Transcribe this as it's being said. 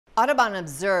Audubon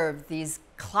observed these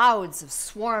clouds of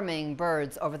swarming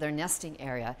birds over their nesting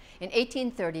area in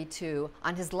 1832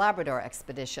 on his Labrador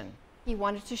Expedition. He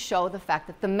wanted to show the fact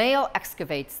that the male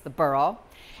excavates the burrow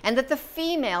and that the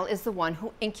female is the one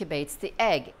who incubates the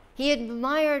egg. He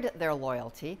admired their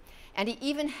loyalty, and he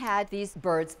even had these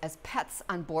birds as pets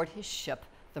on board his ship,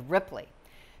 the Ripley.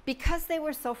 Because they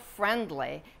were so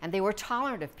friendly and they were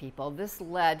tolerant of people, this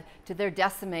led to their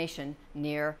decimation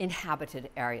near inhabited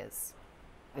areas.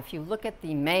 If you look at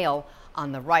the male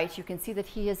on the right, you can see that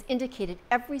he has indicated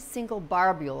every single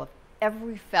barbule of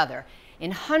every feather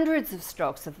in hundreds of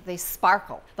strokes so that they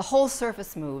sparkle. The whole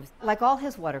surface moves. Like all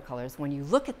his watercolors, when you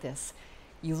look at this,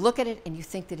 you look at it and you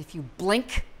think that if you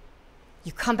blink,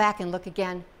 you come back and look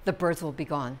again, the birds will be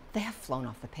gone. They have flown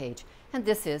off the page. And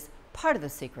this is part of the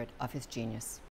secret of his genius.